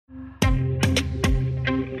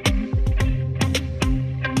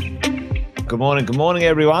Good morning,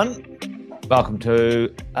 everyone. Welcome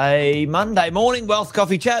to a Monday morning Wealth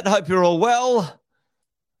Coffee Chat. Hope you're all well.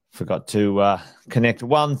 Forgot to connect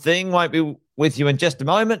one thing. Won't be with you in just a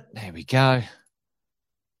moment. There we go.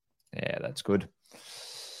 Yeah, that's good.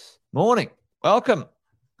 Morning. Welcome.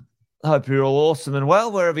 Hope you're all awesome and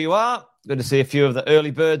well wherever you are. Good to see a few of the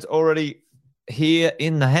early birds already here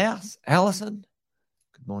in the house. Alison,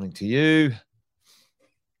 good morning to you.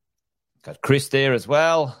 Got Chris there as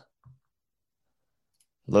well.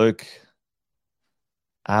 Luke,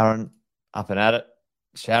 Aaron, up and at it.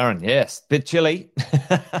 Sharon, yes, bit chilly.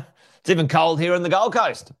 It's even cold here in the Gold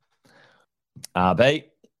Coast. RB,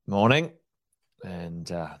 morning. And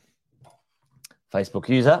Facebook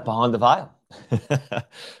user behind the veil.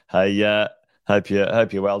 Hey, hope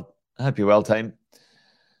you're well. Hope you're well, team.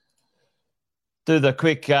 Do the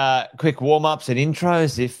quick warm-ups and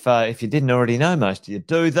intros if you didn't already know. Most of you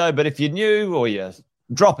do, though. But if you're new or you're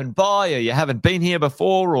dropping by or you haven't been here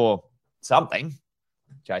before or something,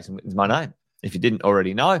 Jason is my name. If you didn't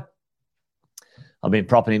already know, I've been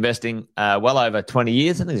property investing well over 20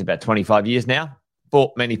 years. I think it's about 25 years now.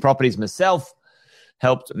 Bought many properties myself.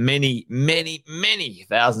 Helped many, many, many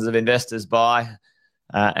thousands of investors buy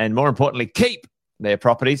and, more importantly, keep their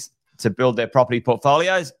properties to build their property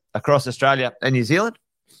portfolios across Australia and New Zealand.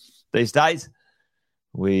 These days,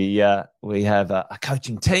 we have a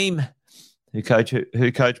coaching team who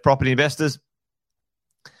coach property investors.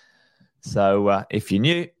 So if you're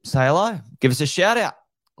new, say hello. Give us a shout out.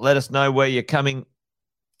 Let us know where you're coming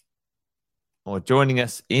or joining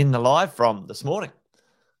us in the live from this morning.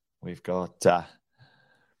 We've got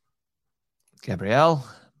Gabrielle,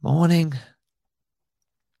 morning.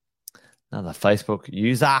 Another Facebook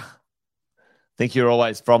user. I think you're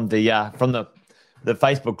always from the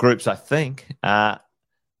Facebook groups, I think. And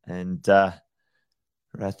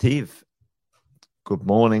Rativ, good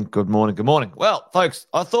morning. Well, folks,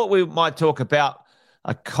 I thought we might talk about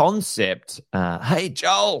a concept. Hey,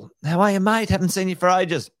 Joel, how are you, mate? Haven't seen you for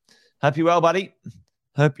ages. Hope you're well, buddy.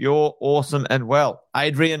 Hope you're awesome and well.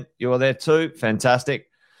 Adrian, you're there too. Fantastic.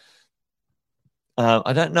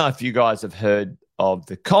 I don't know if you guys have heard of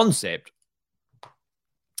the concept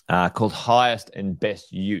called highest and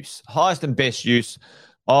best use. Highest and best use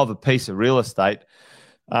of a piece of real estate.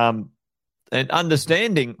 And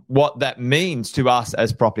understanding what that means to us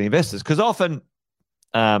as property investors, because often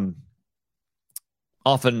the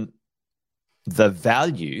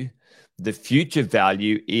future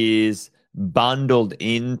value is bundled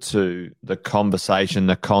into the conversation,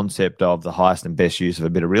 the concept of the highest and best use of a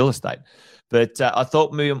bit of real estate. But I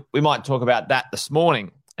thought we might talk about that this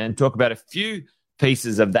morning and talk about a few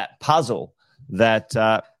pieces of that puzzle that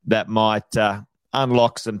might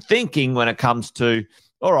unlock some thinking when it comes to,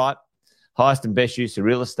 all right, highest and best use of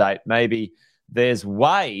real estate. Maybe there's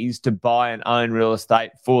ways to buy and own real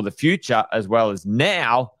estate for the future as well as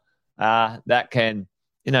now that can,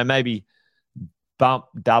 maybe bump,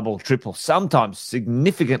 double, triple, sometimes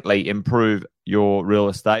significantly improve your real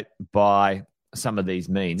estate by some of these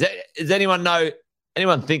means. Does anyone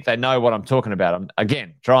think they know what I'm talking about? I'm,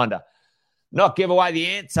 again, trying to not give away the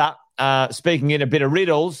answer, speaking in a bit of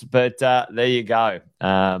riddles, but there you go.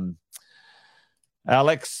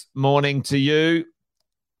 Alex, morning to you.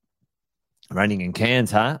 Raining in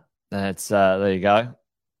Cairns, huh? That's there you go.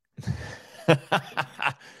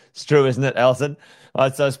 It's true, isn't it, Alison? I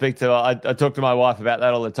talk to my wife about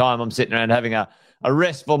that all the time. I'm sitting around having a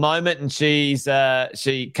restful moment, and she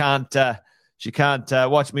can't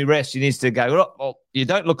watch me rest. She needs to go, oh, well, you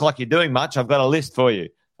don't look like you're doing much. I've got a list for you.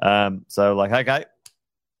 So like, okay,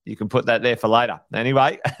 you can put that there for later.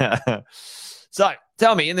 Anyway, so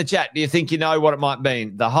tell me in the chat, do you think you know what it might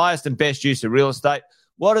mean? The highest and best use of real estate.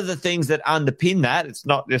 What are the things that underpin that? It's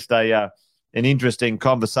not just an interesting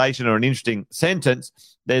conversation or an interesting sentence.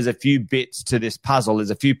 There's a few bits to this puzzle. There's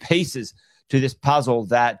a few pieces to this puzzle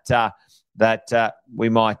that we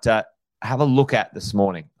might have a look at this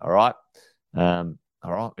morning. All right. All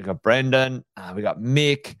right. We got Brendan. We got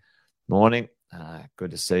Mick. Morning.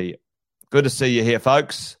 Good to see you here,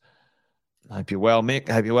 folks. Hope you're well, Mick.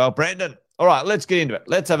 Hope you're well, Brendan. All right, let's get into it.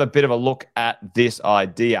 Let's have a bit of a look at this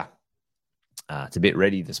idea. It's a bit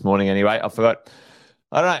ready this morning anyway. I forgot.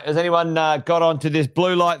 I don't know. Has anyone got onto this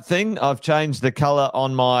blue light thing? I've changed the color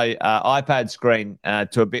on my iPad screen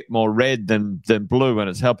to a bit more red than blue, and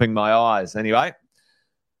it's helping my eyes. Anyway,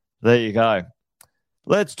 there you go.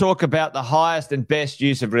 Let's talk about the highest and best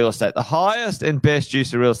use of real estate. The highest and best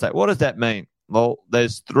use of real estate. What does that mean? Well,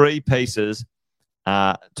 there's three pieces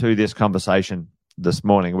to this conversation this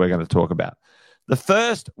morning we're going to talk about. The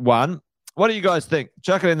first one, what do you guys think?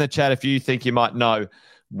 Chuck it in the chat if you think you might know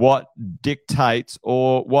what dictates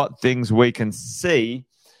or what things we can see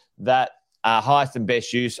that highest and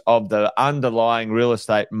best use of the underlying real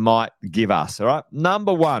estate might give us. All right.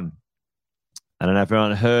 Number one, I don't know if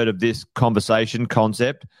everyone heard of this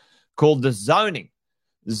concept called the zoning.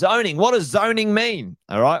 Zoning. What does zoning mean?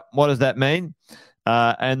 All right. What does that mean?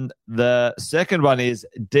 And the second one is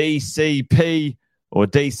DCP or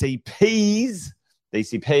DCPs.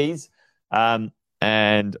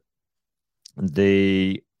 And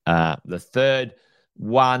the third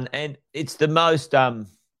one, and it's the most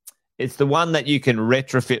it's the one that you can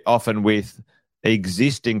retrofit often with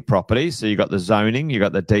existing properties. So you've got the zoning, you've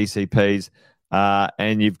got the DCPs,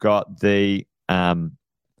 and you've got the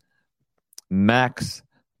max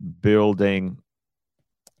building.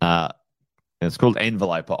 It's called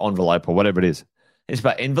envelope or whatever it is. It's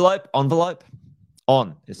about envelope.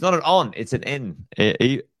 On. It's not an on. It's an N.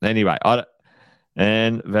 Anyway,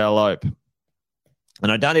 envelope.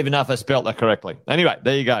 And I don't even know if I spelt that correctly. Anyway,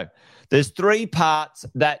 there you go. There's three parts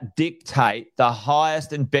that dictate the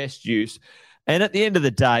highest and best use. And at the end of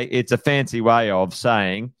the day, it's a fancy way of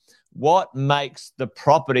saying what makes the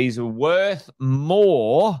properties worth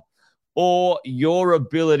more, or your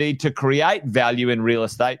ability to create value in real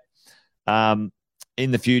estate in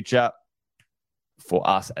the future for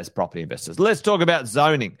us as property investors. Let's talk about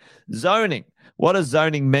zoning. Zoning. What does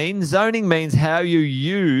zoning mean? Zoning means how you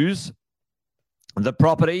use the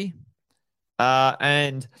property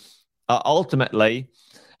and ultimately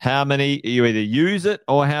how many you either use it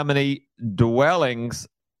or how many dwellings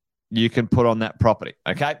you can put on that property.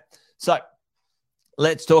 Okay, so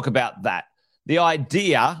let's talk about that. The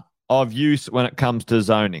idea of use when it comes to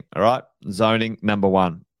zoning. All right, zoning number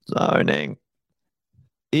one. Zoning.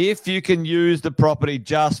 If you can use the property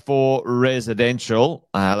just for residential,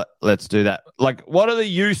 let's do that. Like, what are the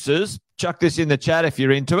uses? Chuck this in the chat if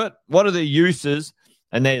you're into it. What are the uses?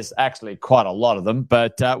 And there's actually quite a lot of them,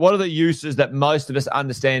 but what are the uses that most of us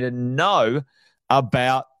understand and know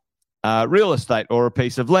about real estate or a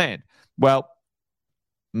piece of land? Well,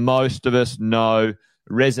 most of us know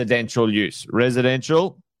residential use.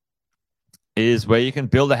 Residential is where you can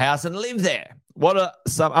build a house and live there. What are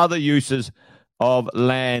some other uses of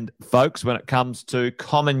land, folks, when it comes to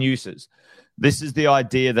common uses? This is the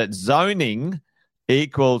idea that zoning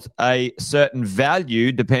equals a certain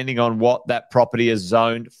value depending on what that property is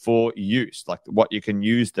zoned for use, like what you can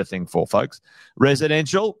use the thing for, folks.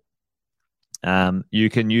 Residential, you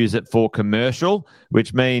can use it for commercial,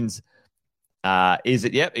 which means, is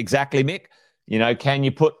it? Yep, exactly, Mick. You know, can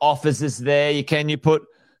you put offices there? Can you put,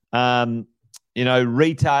 retail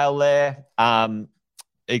there,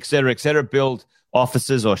 et cetera, build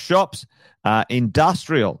offices or shops.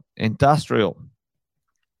 Industrial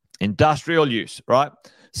use, right?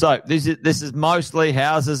 So this is mostly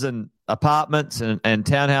houses and apartments and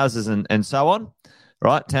townhouses and so on,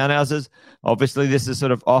 right? Townhouses. Obviously, this is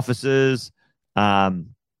sort of offices,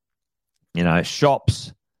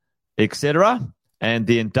 shops, etc. And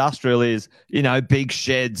the industrial is, big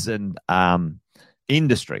sheds and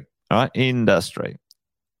industry, right? Industry.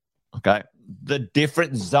 Okay. The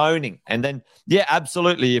different zoning. And then, yeah,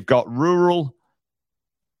 absolutely. You've got rural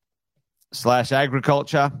 /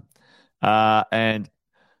 agriculture. And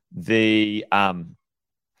the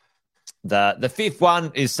fifth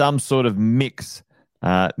one is some sort of mixed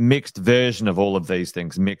version of all of these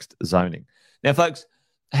things, mixed zoning. Now, folks,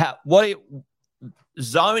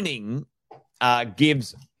 zoning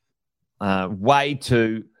gives way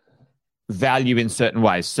to value in certain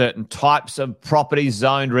ways. Certain types of properties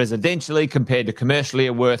zoned residentially compared to commercially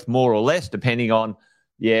are worth more or less, depending on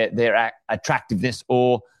their attractiveness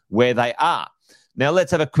or where they are. Now,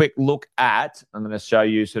 let's have a quick look at, I'm going to show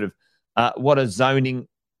you sort of what a zoning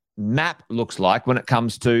map looks like when it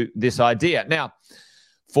comes to this idea. Now,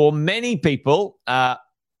 for many people,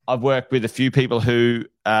 I've worked with a few people who,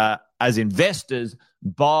 as investors,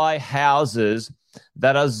 buy houses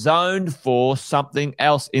that are zoned for something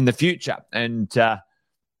else in the future. And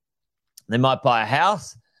they might buy a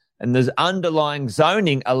house, and there's underlying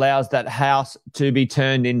zoning allows that house to be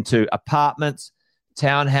turned into apartments,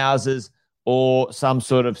 townhouses, or some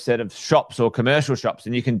sort of set of shops or commercial shops.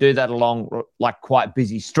 And you can do that along like quite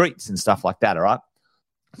busy streets and stuff like that, all right?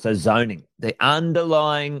 So zoning, the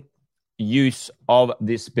underlying use of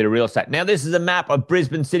this bit of real estate. Now, this is a map of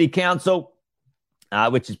Brisbane City Council,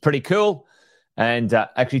 which is pretty cool. And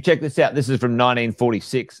actually, check this out. This is from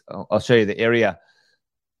 1946. I'll show you the area.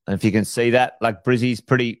 And if you can see that, like Brizzy's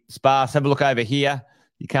pretty sparse. Have a look over here.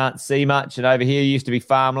 You can't see much. And over here used to be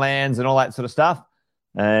farmlands and all that sort of stuff.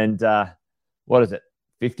 And what is it,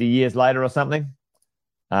 50 years later or something?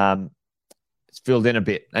 It's filled in a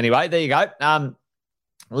bit. Anyway, there you go.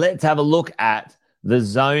 let's have a look at the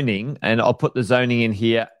zoning, and I'll put the zoning in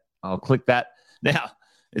here. I'll click that. Now,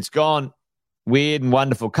 it's gone weird and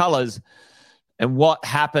wonderful colors. And what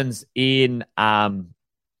happens in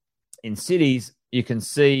cities, you can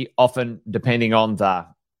see often, depending on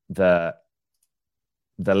the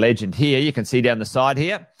legend here, you can see down the side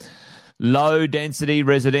here, low density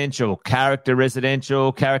residential, character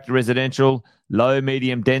residential, low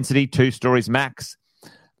medium density, 2 stories max,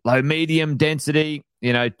 low medium density,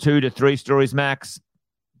 2 to 3 stories max.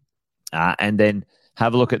 And then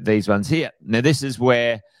have a look at these ones here. Now, this is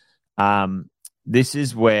where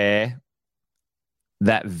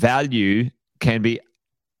that value can be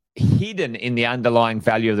hidden in the underlying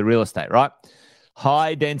value of the real estate, right?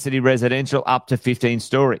 High density residential up to 15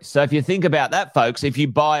 stories. So if you think about that, folks, if you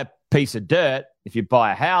buy a piece of dirt, if you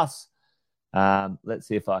buy a house, let's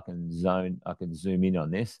see if I can zoom in on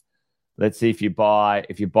this. Let's see if you buy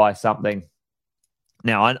something.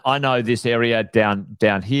 Now, I know this area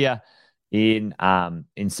down here in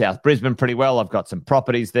South Brisbane pretty well. I've got some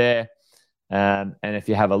properties there. And if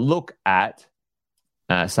you have a look at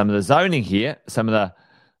some of the zoning here, some of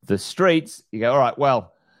the streets, you go, all right,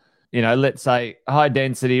 well, let's say high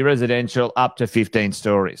density residential up to 15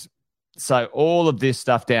 stories. So all of this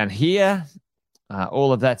stuff down here,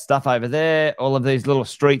 all of that stuff over there, all of these little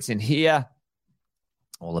streets in here,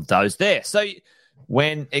 all of those there. So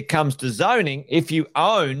when it comes to zoning, if you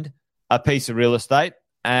owned a piece of real estate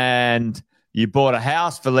and you bought a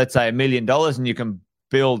house for, let's say, $1 million and you can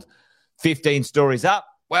build 15 stories up,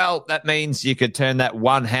 well, that means you could turn that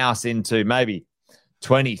one house into maybe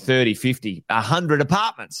 20, 30, 50, 100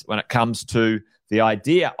 apartments when it comes to the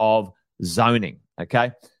idea of zoning,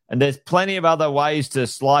 okay? And there's plenty of other ways to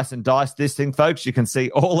slice and dice this thing, folks. You can see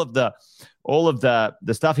all of the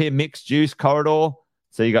stuff here, mixed use corridor.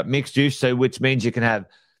 So you got mixed use, so which means you can have,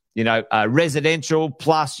 residential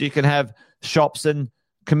plus you can have shops and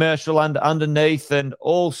commercial underneath and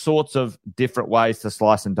all sorts of different ways to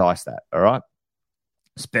slice and dice that, all right?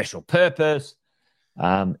 Special purpose,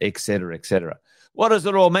 et cetera, et cetera. What does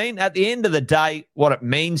it all mean? At the end of the day, what it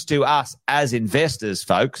means to us as investors,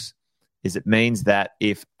 folks, is it means that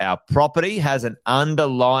if our property has an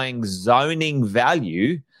underlying zoning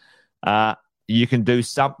value, you can do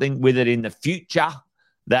something with it in the future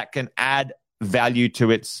that can add value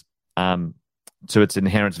to its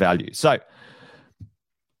inherent value. So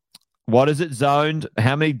what is it zoned?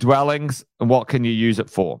 How many dwellings? And what can you use it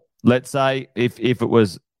for? Let's say if it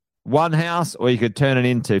was one house, or you could turn it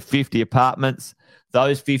into 50 apartments,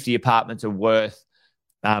 those 50 apartments are worth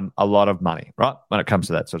a lot of money, right, when it comes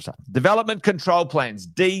to that sort of stuff. Development control plans,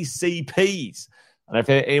 DCPs. I don't know if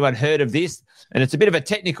anyone heard of this, and it's a bit of a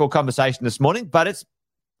technical conversation this morning, but it's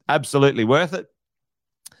absolutely worth it.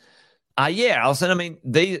 Yeah, Alison, I mean,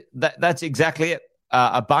 that's exactly it.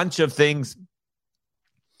 A bunch of things.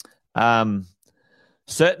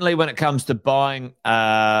 Certainly when it comes to buying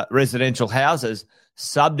residential houses,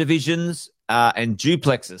 subdivisions and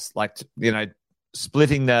duplexes, like,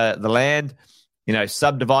 splitting the land,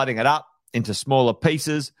 subdividing it up into smaller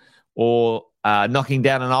pieces, or knocking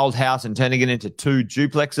down an old house and turning it into 2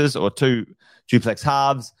 duplexes or 2 duplex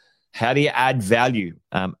halves. How do you add value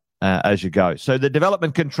as you go? So the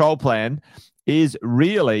development control plan is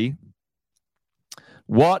really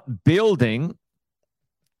what building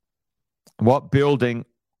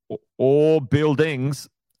or buildings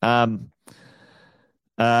can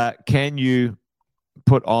you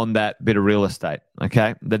put on that bit of real estate,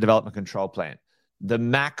 okay? The development control plan. The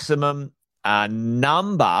maximum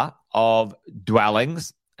number of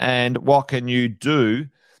dwellings, and what can you do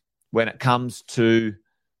when it comes to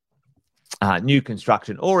new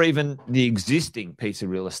construction or even the existing piece of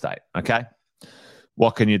real estate, okay?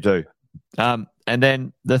 What can you do? And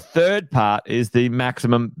then the third part is the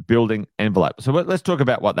maximum building envelope. So let's talk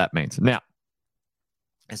about what that means. Now,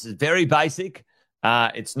 this is very basic.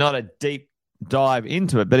 It's not a deep dive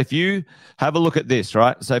into it, but if you have a look at this,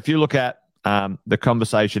 right? So if you look at the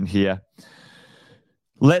conversation here,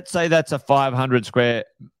 let's say that's a 500 square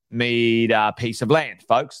meter piece of land,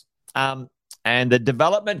 folks. And the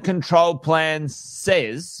development control plan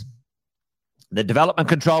says it's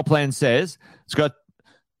got,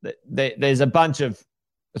 there's a bunch of,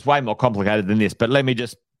 it's way more complicated than this, but let me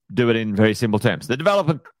just do it in very simple terms. The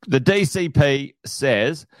DCP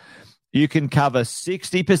says you can cover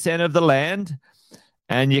 60% of the land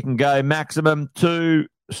and you can go maximum 2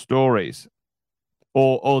 stories.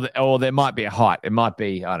 Or there might be a height. It might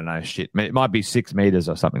be, I don't know, it might be 6 meters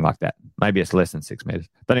or something like that. Maybe it's less than 6 meters.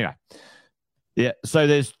 But anyway, yeah. So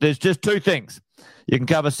there's just 2 things. You can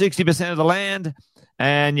cover 60% of the land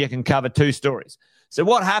and you can cover 2 stories. So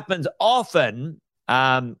what happens often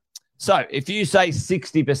So if you say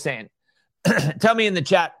 60%, tell me in the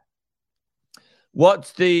chat,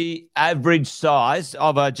 what's the average size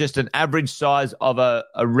of an average size of a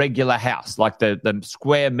regular house, like the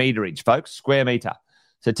square meterage, folks, square meter.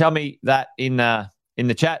 So tell me that in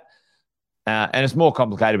the chat. And it's more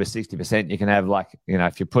complicated with 60%. You can have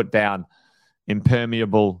if you put down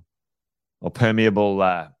impermeable or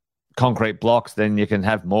permeable concrete blocks, then you can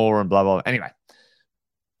have more and blah, blah, blah. Anyway,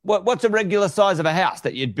 what's a regular size of a house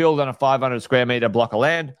that you'd build on a 500 square meter block of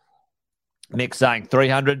land? Mick's saying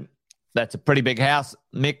 300. That's a pretty big house,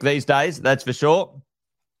 Mick, these days, that's for sure.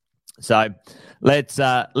 So let's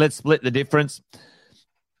split the difference.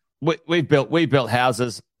 We've built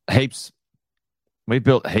houses, heaps. We've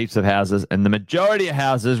built heaps of houses, and the majority of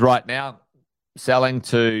houses right now selling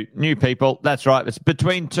to new people. That's right. It's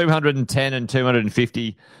between 210 and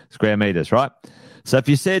 250 square meters, right? So if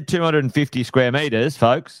you said 250 square meters,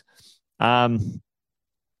 folks, the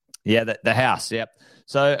house, yep.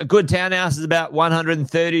 So a good townhouse is about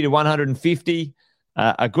 130 to 150.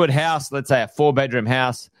 A good house, let's say a 4-bedroom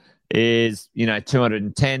house, is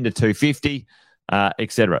 210 to 250,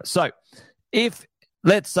 etc. So if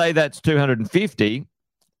let's say that's 250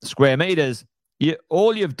 square meters,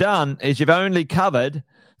 all you've done is you've only covered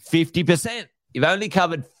 50%. You've only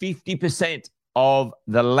covered 50% of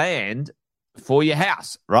the land for your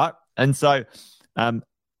house, right? And so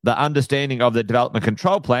the understanding of the development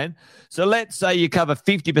control plan. So let's say you cover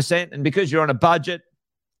 50%, and because you're on a budget,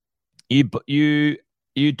 you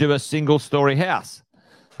do a single-story house,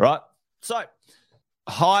 right? So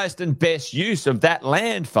highest and best use of that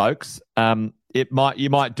land, folks, you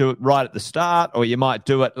might do it right at the start, or you might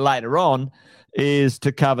do it later on, is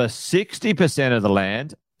to cover 60% of the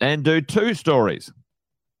land and do 2 stories.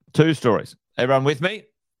 2 stories. Everyone with me?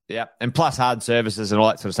 Yeah. And plus hard services and all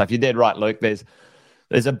that sort of stuff. You're dead right, Luke. There's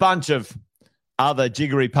a bunch of other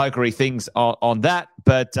jiggery-pokery things on that,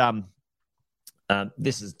 but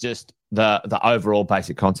this is just the overall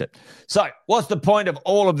basic concept. So what's the point of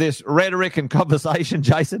all of this rhetoric and conversation,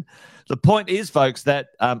 Jason? The point is, folks, that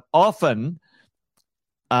often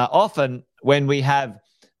when we have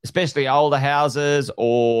especially older houses,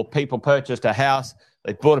 or people purchased a house,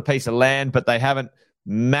 they bought a piece of land, but they haven't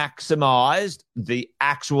maximized the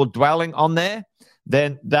actual dwelling on there,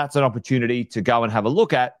 then that's an opportunity to go and have a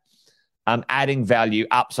look at adding value,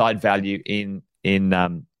 upside value in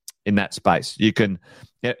that space. You can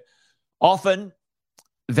often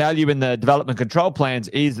value in the development control plans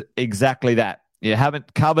is exactly that. You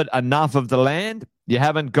haven't covered enough of the land. You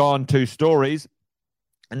haven't gone 2 stories.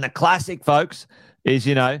 And the classic, folks, is,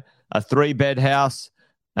 a 3-bed house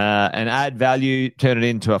and add value, turn it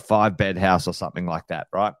into a 5-bed house or something like that,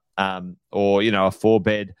 right? Or, a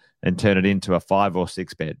 4-bed and turn it into a 5 or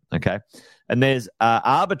 6-bed, okay? And there's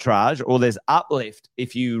arbitrage, or there's uplift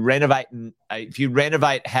if you renovate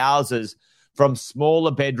houses from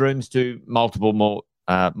smaller bedrooms to more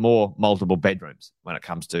multiple bedrooms when it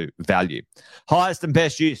comes to value. Highest and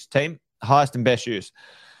best use, team. Highest and best use.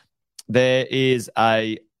 There is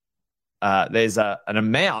an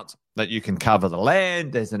amount that you can cover the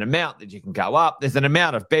land. There's an amount that you can go up. There's an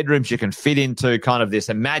amount of bedrooms you can fit into kind of this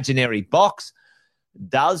imaginary box.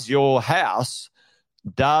 Does your house,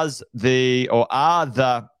 are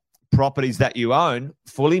the properties that you own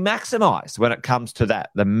fully maximized when it comes to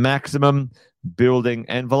that? The maximum building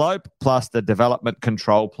envelope plus the development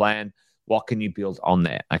control plan. What can you build on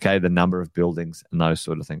there? Okay, the number of buildings and those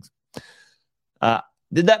sort of things.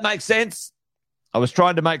 Did that make sense? I was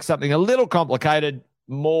trying to make something a little complicated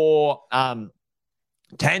more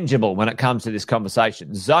tangible when it comes to this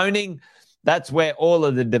conversation. Zoning, that's where all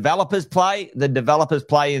of the developers play. The developers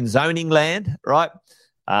play in zoning land, right?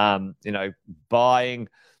 Buying,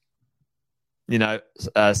 a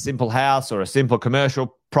simple house or a simple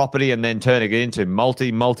commercial property and then turning it into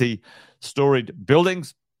multi-storied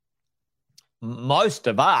buildings. Most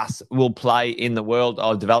of us will play in the world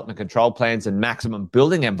of development control plans and maximum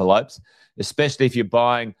building envelopes, especially if you're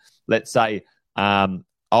buying, let's say,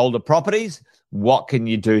 older properties. What can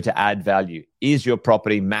you do to add value? Is your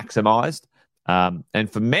property maximized?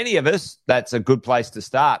 And for many of us, that's a good place to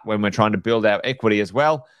start when we're trying to build our equity as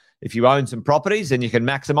well. If you own some properties and you can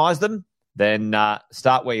maximize them, then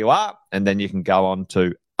start where you are, and then you can go on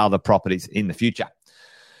to other properties in the future.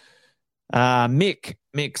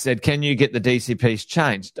 Mick said, can you get the DCPs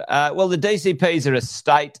changed? Well, the DCPs are a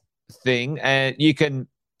state thing, and you can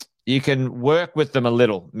work with them a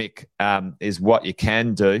little, Mick, is what you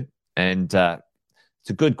can do. And it's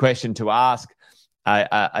a good question to ask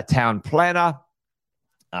a town planner,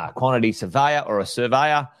 a quantity surveyor or a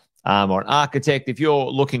surveyor or an architect. If you're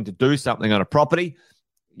looking to do something on a property,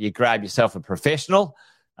 you grab yourself a professional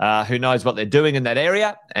who knows what they're doing in that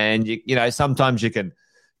area, and sometimes you can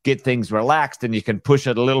get things relaxed and you can push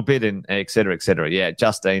it a little bit, and et cetera, et cetera. Yeah,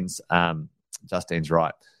 Justine's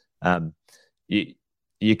right.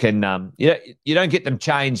 You can you don't get them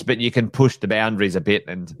changed, but you can push the boundaries a bit,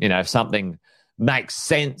 and if something makes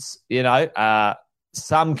sense,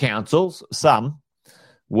 some councils, some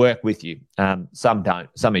work with you, some don't,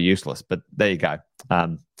 some are useless, but there you go.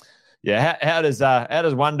 How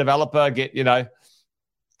does one developer get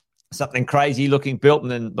something crazy looking built, and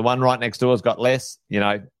then the one right next door has got less?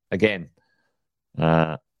 Again,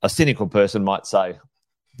 a cynical person might say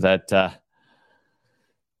that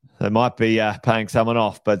they might be paying someone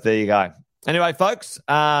off, but there you go. Anyway, folks,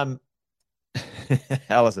 Alison,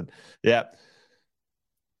 yeah.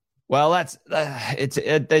 Well, it's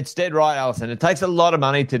dead right, Alison. It takes a lot of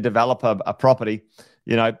money to develop a property.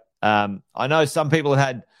 I know some people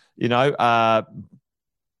had, not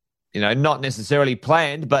necessarily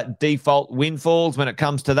planned, but default windfalls when it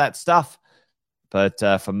comes to that stuff. But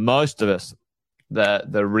for most of us,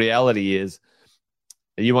 the reality is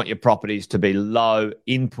you want your properties to be low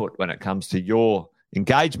input when it comes to your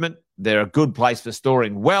engagement. They're a good place for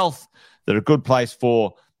storing wealth. They're a good place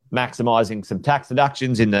for maximising some tax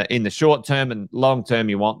deductions in the short term, and long term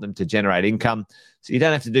you want them to generate income. So you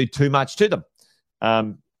don't have to do too much to them.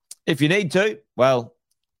 If you need to, well,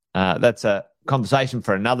 that's a conversation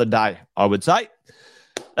for another day, I would say.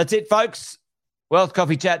 That's it, folks. Wealth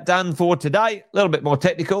Coffee Chat done for today. A little bit more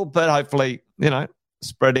technical, but hopefully,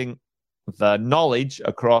 spreading the knowledge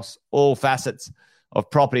across all facets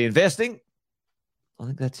of property investing. I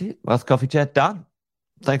think that's it. Wealth Coffee Chat done.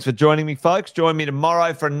 Thanks for joining me, folks. Join me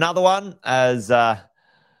tomorrow for another one, as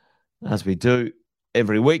we do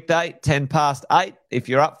every weekday, 8:10, if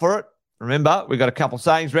you're up for it. Remember, we've got a couple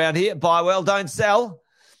sayings around here. Buy well, don't sell.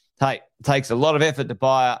 Hey, it takes a lot of effort to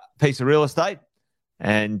buy a piece of real estate,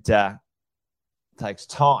 and takes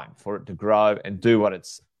time for it to grow and do what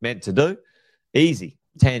it's meant to do. Easy.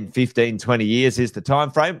 10, 15, 20 years is the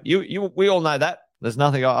time frame. We all know that. There's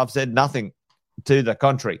nothing, I've said nothing to the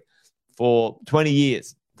contrary. For 20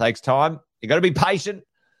 years. Takes time. You got to be patient.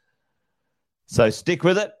 So stick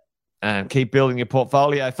with it and keep building your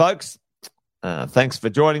portfolio, folks. Thanks for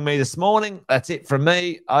joining me this morning. That's it from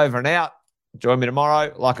me. Over and out. Join me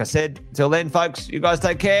tomorrow. Like I said, till then, folks, you guys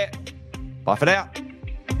take care. Bye for now.